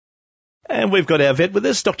And we've got our vet with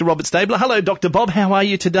us, Dr. Robert Stabler. Hello, Dr. Bob. How are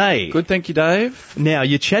you today? Good, thank you, Dave. Now,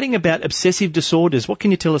 you're chatting about obsessive disorders. What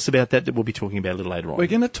can you tell us about that we'll be talking about a little later on? We're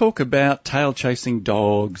going to talk about tail-chasing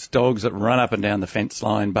dogs, dogs that run up and down the fence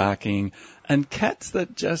line barking, and cats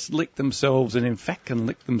that just lick themselves and, in fact, can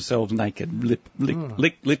lick themselves naked, lick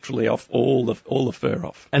literally off all the fur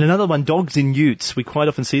off. And another one, dogs in utes. We quite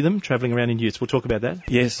often see them travelling around in utes. We'll talk about that.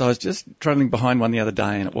 Yes, I was just travelling behind one the other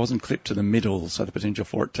day, and it wasn't clipped to the middle, so the potential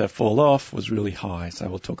for it to fall off was really high, so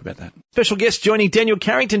we'll talk about that. Special guest joining Daniel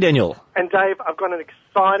Carrington. Daniel. And Dave, I've got an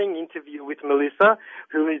exciting interview with Melissa,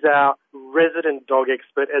 who is our resident dog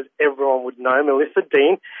expert, as everyone would know, Melissa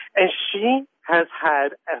Dean, and she has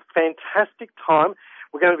had a fantastic time.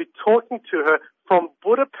 We're going to be talking to her from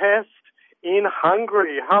Budapest in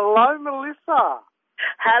Hungary. Hello, Melissa.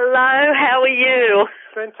 Hello, how are you?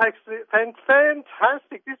 Fantastic.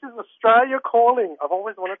 Fantastic. This is Australia calling. I've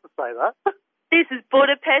always wanted to say that. This is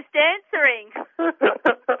Budapest answering.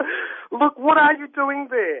 Look, what are you doing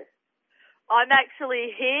there? I'm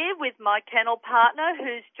actually here with my kennel partner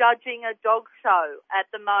who's judging a dog show at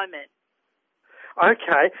the moment.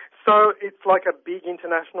 Okay, so it's like a big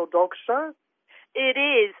international dog show? It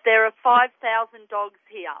is. There are 5,000 dogs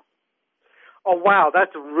here. Oh, wow,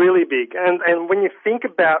 that's really big. And when you think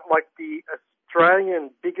about, like, the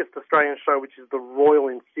biggest Australian show, which is the Royal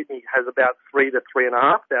in Sydney, has about 3,000 to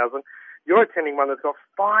 3,500, you're attending one that's got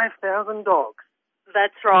 5,000 dogs.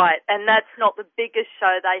 That's right, and that's not the biggest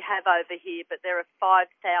show they have over here, but there are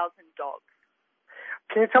 5,000 dogs.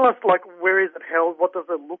 Can you tell us, like, where is it held, what does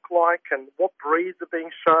it look like, and what breeds are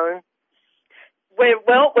being shown?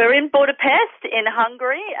 We're in Budapest in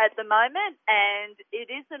Hungary at the moment, and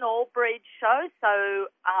it is an all-breed show,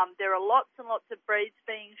 so there are lots and lots of breeds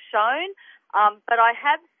being shown, but I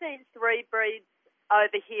have seen 3 breeds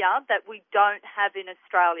over here that we don't have in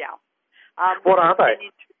Australia. What are they?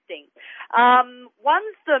 Interesting.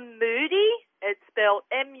 One's the Moody. It's spelled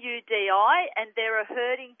M-U-D-I, and they're a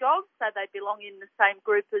herding dog, so they belong in the same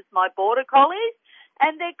group as my Border Collies.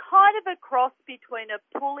 And they're kind of a cross between a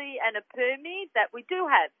Pulley and a Pumi that we do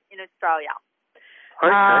have in Australia.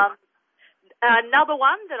 Okay. Another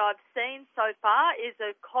one that I've seen so far is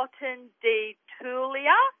a Cotton de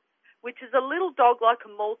Tulia, which is a little dog like a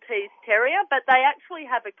Maltese Terrier, but they actually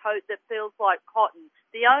have a coat that feels like cotton.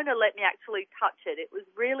 The owner let me actually touch it. It was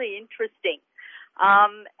really interesting.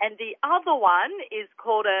 And the other one is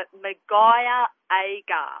called a Magaya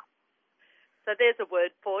Agar. So there's a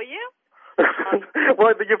word for you.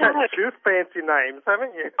 Well, you've had 2 fancy names,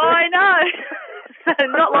 haven't you? I know. So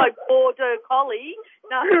not like Border Collie,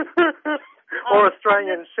 no. Or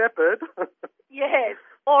Australian Shepherd. Yes,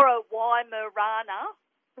 or a Weimaraner.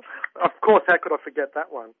 Of course, how could I forget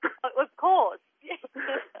that one? Of course.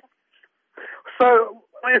 So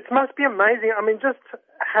it must be amazing. I mean, just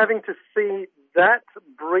having to see that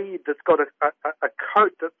breed that's got a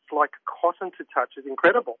coat that's like cotton to touch is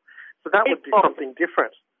incredible. So that would be something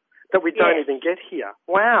different that we don't even get here.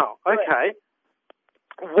 Wow. Okay.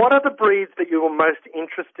 What are the breeds that you were most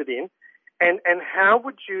interested in, and how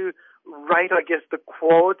would you rate, I guess, the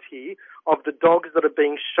quality of the dogs that are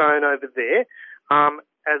being shown over there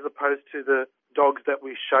as opposed to the dogs that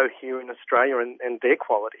we show here in Australia and their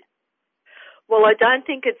quality? Well, I don't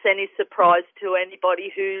think it's any surprise to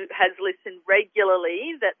anybody who has listened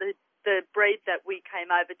regularly that the breed that we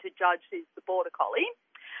came over to judge is the Border Collie.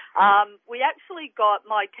 We actually got,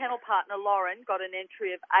 my kennel partner Lauren got an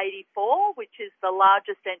entry of 84, which is the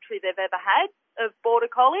largest entry they've ever had of Border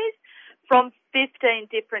Collies from 15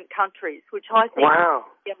 different countries, which I think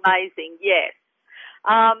is amazing, yes.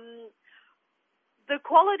 The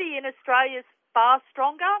quality in Australia is far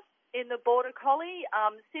stronger in the Border Collie,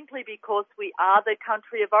 simply because we are the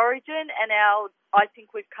country of origin, and I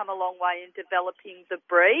think we've come a long way in developing the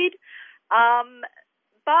breed.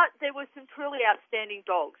 But there were some truly outstanding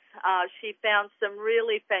dogs. She found some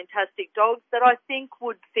really fantastic dogs that I think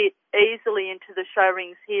would fit easily into the show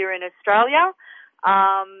rings here in Australia.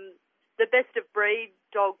 The best of breed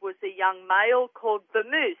dog was a young male called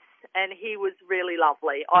Vamoose, and he was really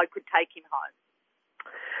lovely. I could take him home.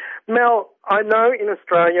 Mel, I know in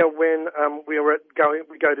Australia when we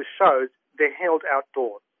go to shows, they're held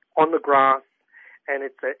outdoors on the grass, and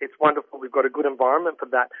it's wonderful. We've got a good environment for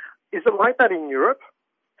that. Is it like that in Europe?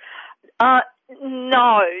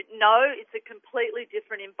 No, it's a completely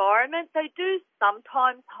different environment. They do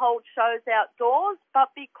sometimes hold shows outdoors,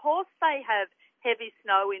 but because they have heavy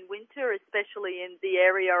snow in winter, especially in the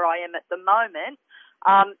area I am at the moment,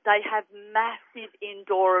 they have massive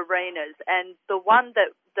indoor arenas, and the one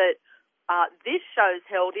that this show's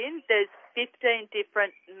held in, there's 15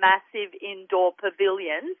 different massive indoor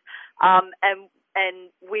pavilions, and and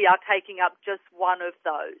we are taking up just one of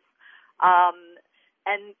those.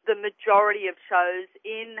 And the majority of shows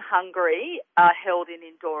in Hungary are held in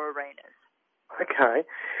indoor arenas. Okay.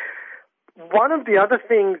 One of the other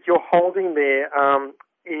things you're holding there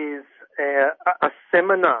is a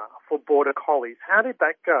seminar for Border Collies. How did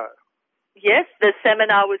that go? Yes, the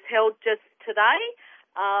seminar was held just today,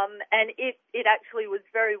 and it actually was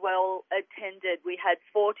very well attended. We had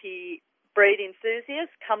 40 breed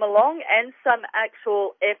enthusiasts come along and some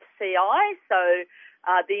actual FCI, so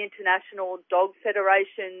the International Dog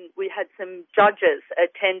Federation. We had some judges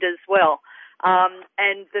attend as well,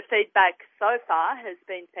 and the feedback so far has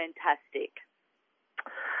been fantastic.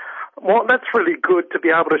 Well, that's really good to be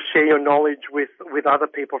able to share your knowledge with other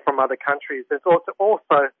people from other countries. It's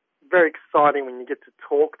also very exciting when you get to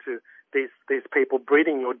talk to these people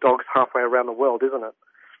breeding your dogs halfway around the world, isn't it?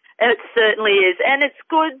 It certainly is, and it's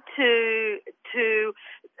good to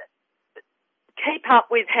keep up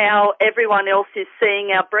with how everyone else is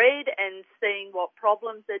seeing our breed and seeing what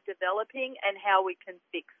problems are developing and how we can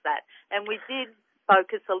fix that. And we did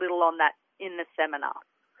focus a little on that in the seminar.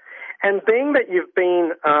 And being that you've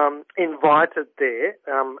been invited there,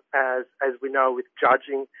 as we know, with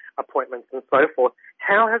judging appointments and so forth,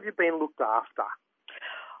 how have you been looked after?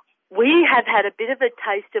 We have had a bit of a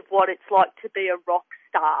taste of what it's like to be a rock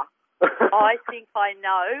star. I think I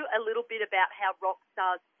know a little bit about how rock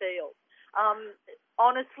stars feel.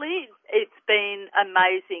 Honestly, it's been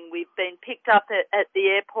amazing. We've been picked up at the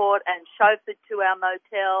airport and chauffeured to our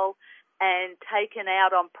motel and taken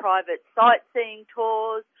out on private sightseeing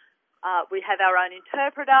tours. We have our own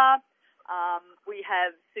interpreter. We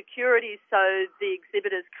have security so the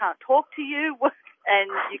exhibitors can't talk to you, and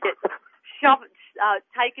you get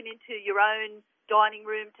taken into your own dining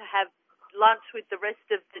room to have lunch with the rest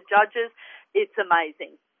of the judges. It's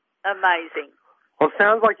amazing. Amazing. Well, it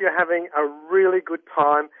sounds like you're having a really good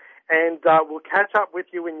time, and we'll catch up with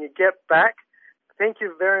you when you get back. Thank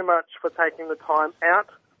you very much for taking the time out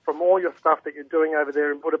from all your stuff that you're doing over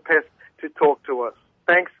there in Budapest to talk to us.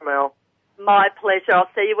 Thanks, Mel. My pleasure. I'll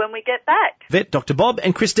see you when we get back. Vet Dr. Bob,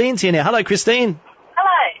 and Christine's here now. Hello, Christine.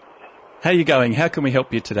 Hello. How are you going? How can we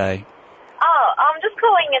help you today? Oh, I'm just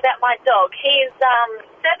calling about my dog. He's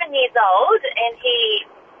 7 years old and he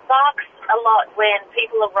barks a lot when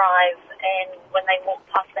people arrive and when they walk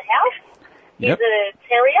past the house. He's a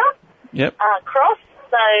terrier cross,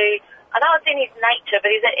 so I know it's in his nature,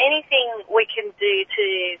 but is there anything we can do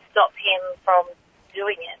to stop him from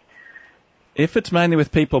doing it? If it's mainly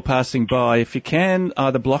with people passing by, if you can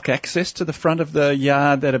either block access to the front of the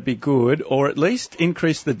yard, that'd be good, or at least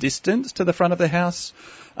increase the distance to the front of the house,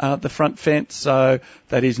 the front fence, so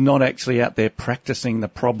that he's not actually out there practicing the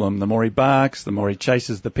problem. The more he barks, the more he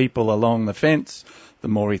chases the people along the fence, the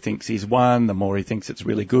more he thinks he's won, the more he thinks it's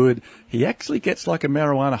really good. He actually gets like a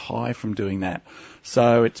marijuana high from doing that.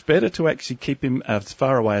 So it's better to actually keep him as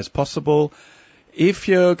far away as possible. If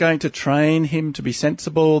you're going to train him to be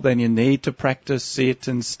sensible, then you need to practice sit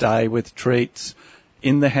and stay with treats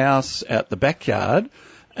in the house, out the backyard,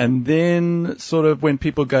 and then sort of when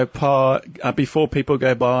people go before people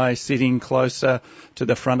go by, sitting closer to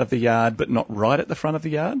the front of the yard, but not right at the front of the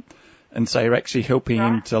yard. And so you're actually helping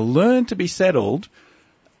him to learn to be settled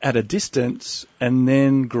at a distance and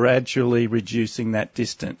then gradually reducing that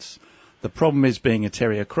distance. The problem is being a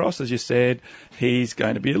terrier cross, as you said, he's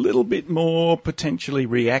going to be a little bit more potentially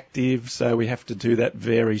reactive, so we have to do that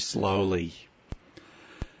very slowly.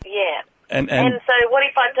 Yeah. And so what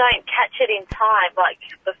if I don't catch it in time, like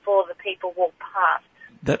before the people walk past?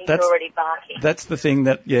 He's already barking. That's the thing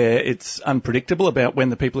that, it's unpredictable about when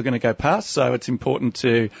the people are going to go past, so it's important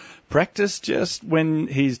to practice just when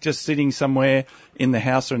he's just sitting somewhere in the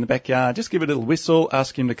house or in the backyard. Just give a little whistle,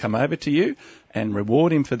 ask him to come over to you, and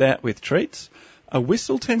reward him for that with treats. A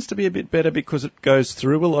whistle tends to be a bit better because it goes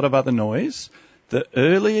through a lot of other noise. The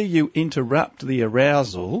earlier you interrupt the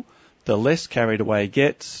arousal, the less carried away he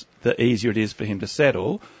gets, the easier it is for him to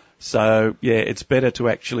settle. So, it's better to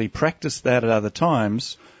actually practice that at other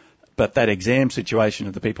times, but that exam situation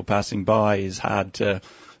of the people passing by is hard to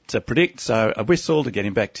predict. So a whistle to get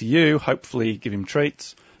him back to you, hopefully give him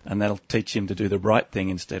treats, and that'll teach him to do the right thing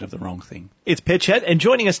instead of the wrong thing. It's Pet Chat, and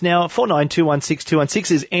joining us now,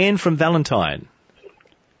 49216216, is Anne from Valentine.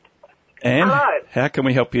 Anne, hello. How can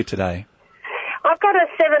we help you today? I've got a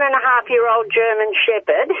 7.5-year-old German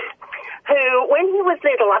Shepherd who, when he was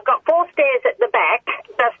little, I've got 4 stairs at the back,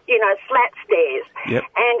 just, slat stairs. Yep.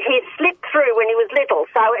 And he slipped through when he was little.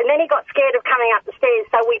 So, and then he got scared of coming up the stairs,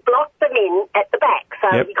 so we blocked them in at the back,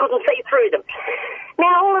 so he couldn't see through them.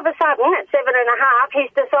 Now, all of a sudden, at 7.5,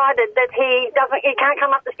 he's decided that he can't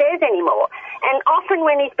come up the stairs anymore. And often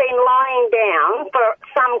when he's been lying down,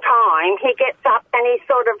 time, he gets up and he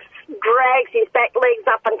sort of drags his back legs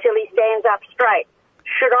up until he stands up straight.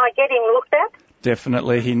 Should I get him looked at?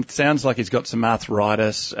 Definitely. He sounds like he's got some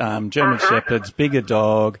arthritis. German Shepherd's, bigger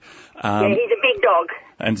dog. Yeah, he's a big dog.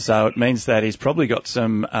 And so it means that he's probably got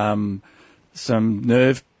some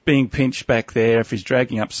nerve being pinched back there. If he's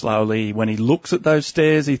dragging up slowly, when he looks at those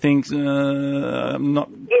stairs, he thinks, I'm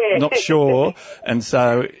not sure. And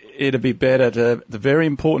so it'd be very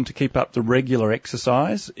important to keep up the regular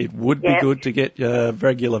exercise. It would be good to get a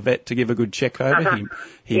regular vet to give a good check over.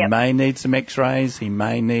 He may need some x-rays. He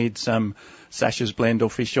may need some Sash's blend or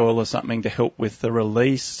fish oil or something to help with the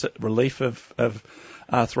relief of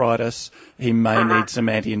arthritis. He may need some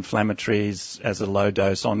anti-inflammatories as a low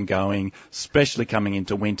dose ongoing, especially coming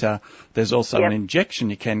into winter. There's also an injection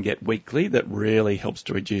you can get weekly that really helps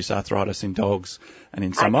to reduce arthritis in dogs. And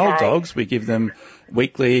in some old dogs, we give them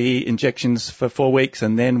weekly injections for 4 weeks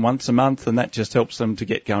and then once a month, and that just helps them to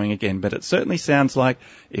get going again. But it certainly sounds like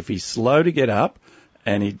if he's slow to get up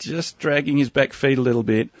and he's just dragging his back feet a little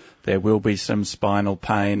bit, there will be some spinal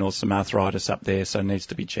pain or some arthritis up there, so it needs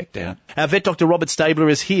to be checked out. Our vet Dr. Robert Stabler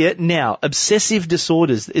is here. Now, obsessive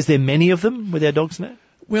disorders, is there many of them with our dogs now?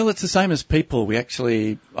 Well, it's the same as people.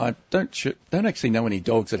 I don't actually know any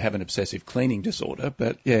dogs that have an obsessive cleaning disorder,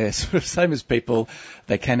 but yeah, sort of same as people.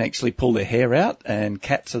 They can actually pull their hair out, and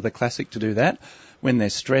cats are the classic to do that. When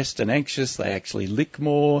they're stressed and anxious, they actually lick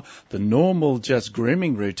more. The normal just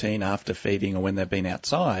grooming routine after feeding or when they've been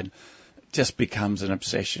outside just becomes an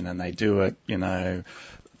obsession, and they do it,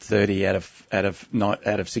 30 out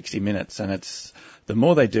of 60 minutes. And it's the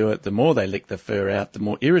more they do it, the more they lick the fur out, the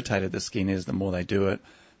more irritated the skin is, the more they do it.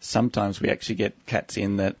 Sometimes we actually get cats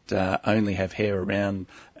in that only have hair around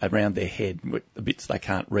their head, the bits they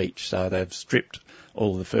can't reach, so they've stripped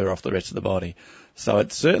all the fur off the rest of the body. So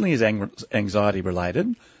it certainly is anxiety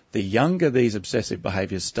related. The younger these obsessive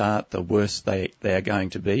behaviours start, the worse they are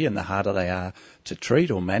going to be and the harder they are to treat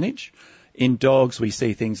or manage. In dogs, we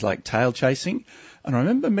see things like tail chasing. And I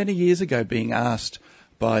remember many years ago being asked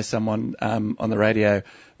by someone on the radio,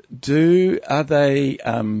 are they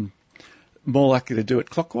more likely to do it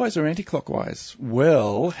clockwise or anti-clockwise?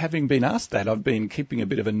 Well, having been asked that, I've been keeping a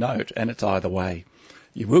bit of a note, and it's either way.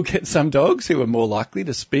 You will get some dogs who are more likely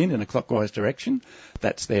to spin in a clockwise direction.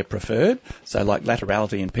 That's their preferred. So like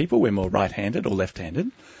laterality in people, we're more right-handed or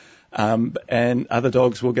left-handed. And other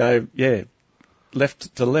dogs will go,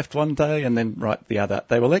 left to left one day and then right the other.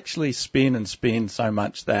 They will actually spin and spin so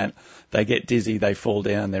much that they get dizzy, they fall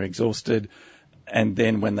down, they're exhausted. And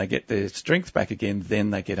then when they get their strength back again,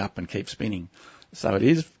 then they get up and keep spinning. So it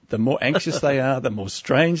is, the more anxious they are, the more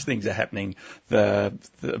strange things are happening, the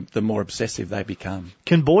more obsessive they become.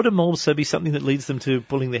 Can boredom also be something that leads them to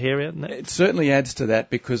pulling the hair out? It certainly adds to that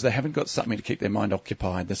because they haven't got something to keep their mind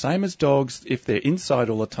occupied. The same as dogs, if they're inside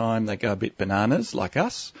all the time, they go a bit bananas, like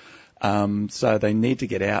us. So they need to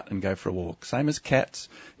get out and go for a walk. Same as cats.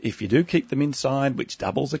 If you do keep them inside, which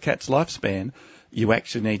doubles a cat's lifespan, you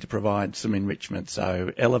actually need to provide some enrichment.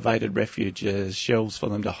 So elevated refuges, shelves for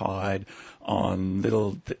them to hide, on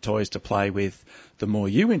little toys to play with. The more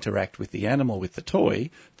you interact with the animal with the toy,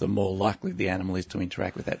 the more likely the animal is to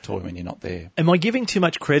interact with that toy when you're not there. Am I giving too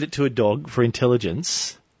much credit to a dog for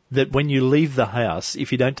intelligence that when you leave the house,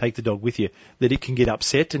 if you don't take the dog with you, that it can get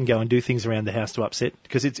upset and go and do things around the house to upset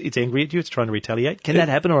because it's angry at you, it's trying to retaliate? Can that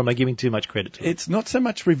happen, or am I giving too much credit to it? It's not so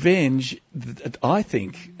much revenge, I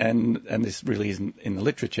think, and this really isn't in the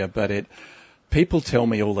literature, but people tell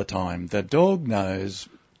me all the time, the dog knows,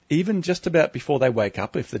 even just about before they wake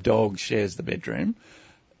up, if the dog shares the bedroom,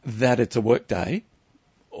 that it's a work day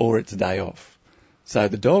or it's a day off. So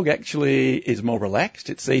the dog actually is more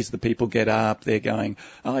relaxed. It sees the people get up. They're going,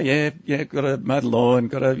 oh, yeah, got to mow the lawn,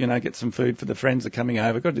 got to, get some food for the friends that are coming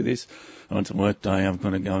over, got to do this. Oh, it's a work day. I'm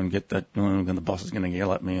going to go and get that. And the boss is going to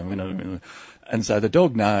yell at me. And so the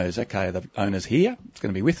dog knows, okay, the owner's here. It's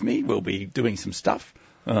going to be with me. We'll be doing some stuff.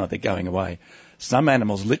 Oh, they're going away. Some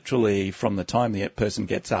animals literally, from the time the person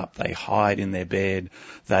gets up, they hide in their bed,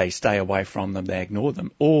 they stay away from them, they ignore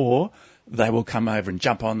them, or they will come over and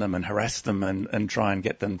jump on them and harass them and try and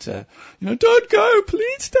get them to, don't go,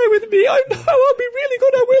 please stay with me. I know, I'll be really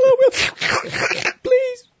good, I will,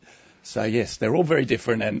 please. So yes, they're all very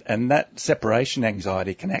different, and that separation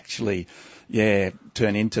anxiety can actually,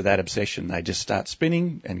 turn into that obsession. They just start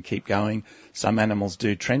spinning and keep going. Some animals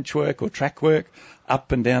do trench work or track work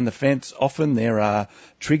up and down the fence. Often there are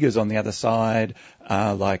triggers on the other side,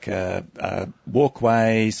 like a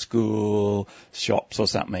walkway, school, shops or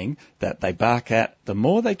something that they bark at. The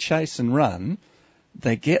more they chase and run,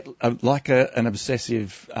 they get an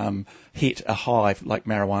obsessive hit, a high, like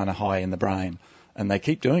marijuana high in the brain, and they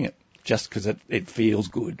keep doing it. just because it feels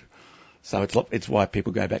good. So it's why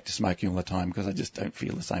people go back to smoking all the time, because they just don't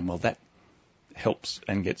feel the same. Well, that helps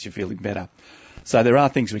and gets you feeling better. So there are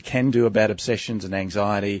things we can do about obsessions and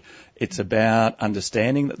anxiety. It's about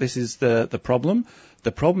understanding that this is the problem.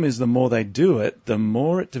 The problem is the more they do it, the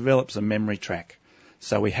more it develops a memory track.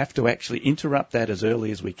 So we have to actually interrupt that as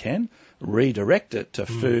early as we can, redirect it to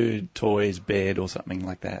food, toys, bed, or something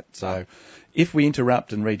like that. So if we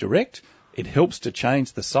interrupt and redirect, it helps to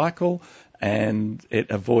change the cycle, and it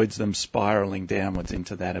avoids them spiralling downwards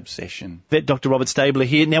into that obsession. Vet Dr. Robert Stabler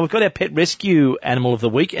here. Now, we've got our pet rescue animal of the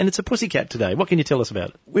week, and it's a pussycat today. What can you tell us about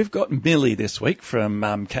it? We've got Millie this week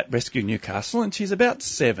from Cat Rescue Newcastle, and she's about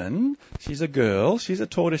 7. She's a girl. She's a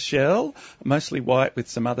tortoiseshell, mostly white with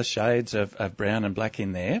some other shades of brown and black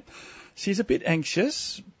in there. She's a bit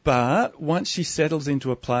anxious, but once she settles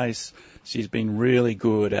into a place, she's been really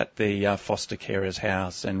good at the foster carer's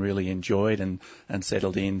house and really enjoyed and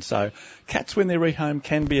settled in. So cats, when they're rehome,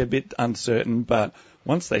 can be a bit uncertain, but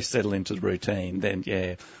once they settle into the routine, then,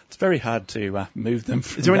 yeah, it's very hard to move them.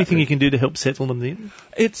 Is there anything you can do to help settle them in?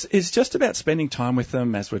 It's just about spending time with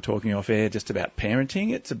them, as we're talking off air, just about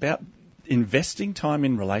parenting. It's about investing time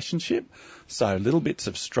in relationship. So little bits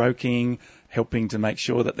of stroking, helping to make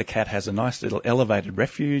sure that the cat has a nice little elevated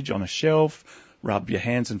refuge on a shelf. Rub your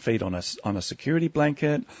hands and feet on a security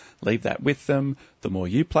blanket. Leave that with them. The more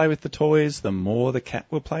you play with the toys, the more the cat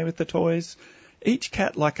will play with the toys. Each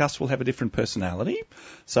cat, like us, will have a different personality.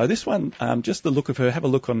 So this one, just the look of her, have a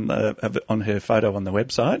look on her photo on the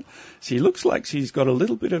website. She looks like she's got a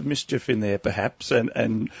little bit of mischief in there, perhaps,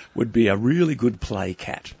 and would be a really good play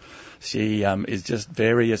cat. She is just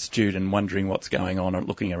very astute and wondering what's going on and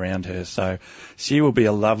looking around her. So she will be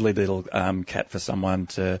a lovely little cat for someone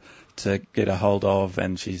to get a hold of,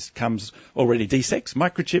 and she comes already desexed,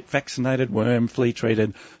 microchip, vaccinated, worm, flea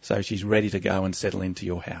treated, so she's ready to go and settle into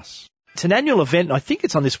your house. It's an annual event, and I think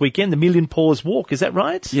it's on this weekend, the Million Paws Walk. Is that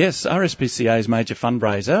right? Yes, RSPCA's major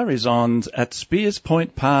fundraiser is on at Spears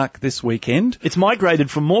Point Park this weekend. It's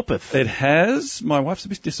migrated from Morpeth. It has. My wife's a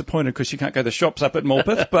bit disappointed because she can't go to the shops up at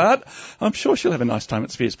Morpeth, but I'm sure she'll have a nice time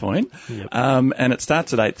at Spears Point. Yep. And it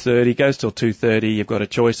starts at 8:30, goes till 2:30. You've got a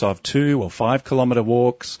choice of 2 or 5 kilometre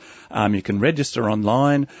walks. You can register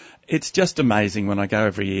online. It's just amazing when I go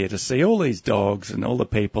every year to see all these dogs and all the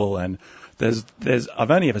people, and I've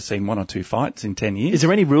only ever seen 1 or 2 fights in 10 years. Is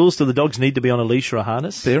there any rules? Do the dogs need to be on a leash or a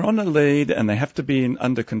harness? They're on a lead and they have to be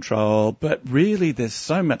under control, but really there's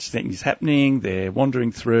so much things happening. They're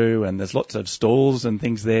wandering through, and there's lots of stalls and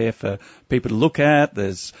things there for people to look at.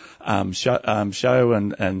 There's show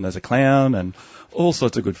and there's a clown and all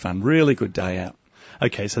sorts of good fun. Really good day out.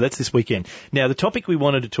 Okay, so that's this weekend. Now, the topic we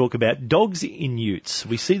wanted to talk about, dogs in utes.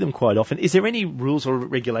 We see them quite often. Is there any rules or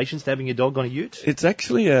regulations to having a dog on a ute? It's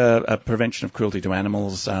actually a prevention of cruelty to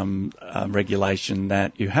animals regulation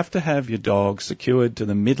that you have to have your dog secured to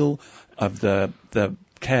the middle of the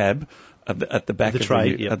cab at the back of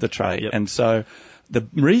the tray. Yep. And so the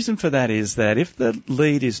reason for that is that if the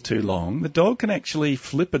lead is too long, the dog can actually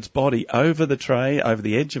flip its body over the tray, over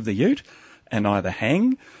the edge of the ute, and either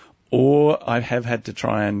hang, or I have had to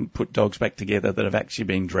try and put dogs back together that have actually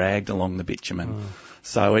been dragged along the bitumen.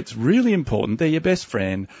 So it's really important. They're your best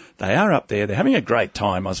friend. They are up there. They're having a great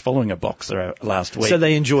time. I was following a boxer last week. So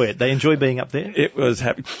they enjoy it. They enjoy being up there? It was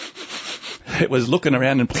happy. It was looking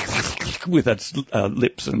around and with its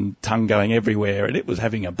lips and tongue going everywhere, and it was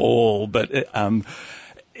having a ball, but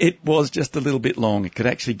it was just a little bit long. It could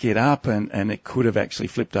actually get up and it could have actually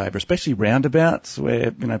flipped over, especially roundabouts where,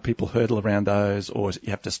 people hurdle around those, or you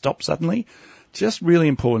have to stop suddenly. Just really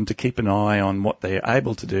important to keep an eye on what they're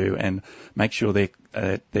able to do and make sure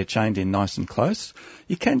they're chained in nice and close.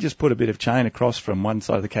 You can just put a bit of chain across from one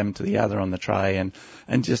side of the cabin to the other on the tray,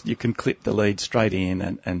 and just you can clip the lead straight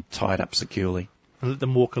in and tie it up securely. And let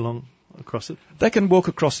them walk along across it? They can walk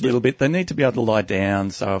across a little bit. They need to be able to lie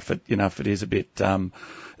down. So if it is a bit,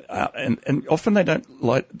 and often they don't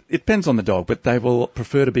like, it depends on the dog, but they will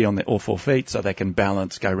prefer to be on their all 4 feet so they can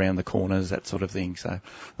balance, go around the corners, that sort of thing. So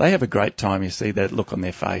they have a great time. You see that look on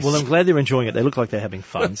their face. Well, I'm glad they're enjoying it. They look like they're having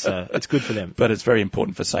fun, so it's good for them. But it's very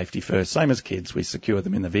important for safety first. Same as kids, we secure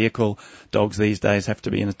them in the vehicle. Dogs these days have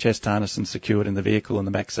to be in a chest harness and secured in the vehicle and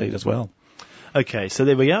the back seat as well. Okay, so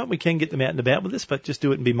there we are. We can get them out and about with us, but just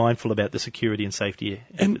do it and be mindful about the security and safety.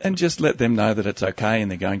 And just let them know that it's okay and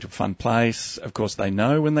they're going to a fun place. Of course, they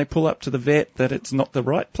know when they pull up to the vet that it's not the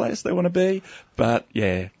right place they want to be, but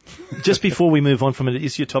yeah. Just before we move on from it,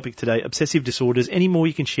 is your topic today obsessive disorders. Any more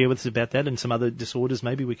you can share with us about that and some other disorders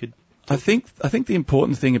maybe we could... I think the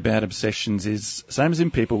important thing about obsessions is, same as in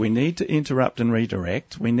people, we need to interrupt and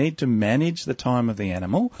redirect. We need to manage the time of the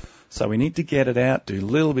animal. So we need to get it out, do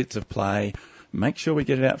little bits of play, make sure we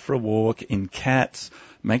get it out for a walk. In cats,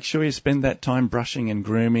 make sure you spend that time brushing and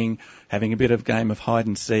grooming, having a bit of game of hide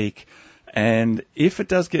and seek. And if it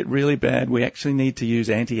does get really bad, we actually need to use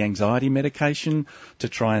anti-anxiety medication to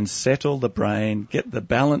try and settle the brain, get the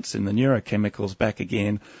balance in the neurochemicals back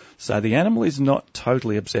again, so the animal is not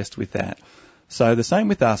totally obsessed with that. So the same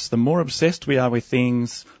with us. The more obsessed we are with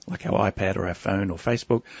things like our iPad or our phone or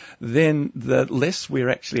Facebook, then the less we're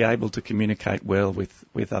actually able to communicate well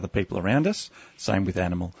with other people around us. Same with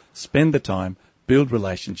animal. Spend the time, build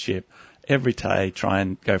relationship. Every day, try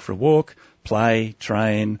and go for a walk, play,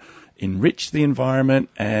 train, enrich the environment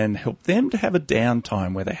and help them to have a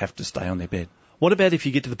downtime where they have to stay on their bed. What about if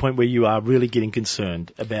you get to the point where you are really getting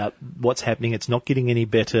concerned about what's happening, it's not getting any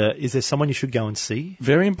better? Is there someone you should go and see?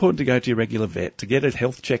 Very important to go to your regular vet to get a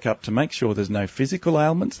health checkup to make sure there's no physical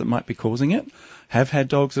ailments that might be causing it. Have had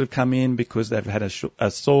dogs that have come in because they've had a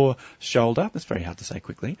sore shoulder. That's very hard to say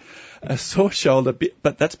quickly. A sore shoulder,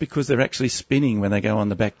 but that's because they're actually spinning when they go on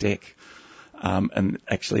the back deck. And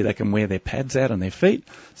actually they can wear their pads out on their feet.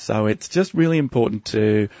 So it's just really important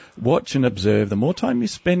to watch and observe. The more time you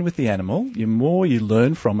spend with the animal, the more you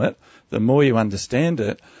learn from it, the more you understand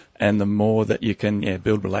it, and the more that you can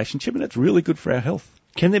build relationship. And it's really good for our health.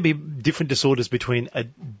 Can there be different disorders between a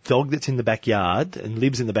dog that's in the backyard and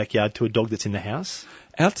lives in the backyard to a dog that's in the house?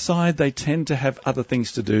 Outside, they tend to have other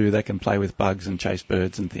things to do. They can play with bugs and chase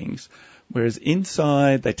birds and things. Whereas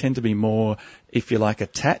inside, they tend to be more, if you like,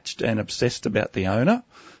 attached and obsessed about the owner.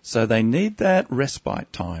 So they need that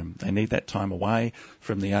respite time. They need that time away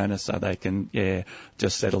from the owner so they can,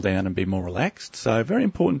 just settle down and be more relaxed. So very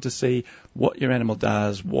important to see what your animal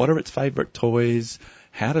does, what are its favourite toys,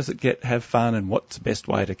 how does it have fun, and what's the best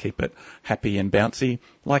way to keep it happy and bouncy.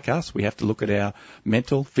 Like us, we have to look at our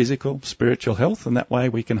mental, physical, spiritual health, and that way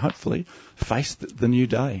we can hopefully face the new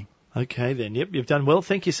day. Okay then, yep, you've done well.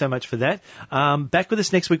 Thank you so much for that. Back with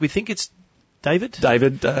us next week. We think it's David?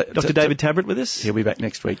 Dr. David Tabrett with us? He'll be back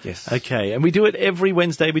next week, yes. Okay, and we do it every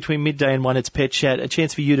Wednesday between midday and 1. It's Pet Chat, a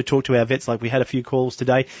chance for you to talk to our vets like we had a few calls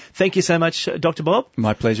today. Thank you so much, Dr. Bob.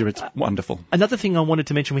 My pleasure, it's wonderful. Another thing I wanted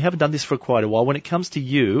to mention, we haven't done this for quite a while. When it comes to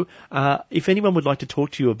you, if anyone would like to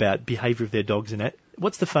talk to you about behaviour of their dogs and that,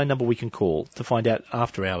 what's the phone number we can call to find out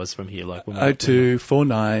after hours from here?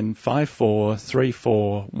 0249 54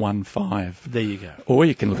 3415. There you go. Or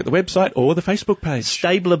you can look at the website or the Facebook page.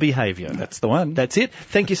 Stabler Behaviour. That's the one. That's it.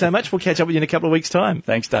 Thank you so much. We'll catch up with you in a couple of weeks' time.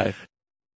 Thanks, Dave.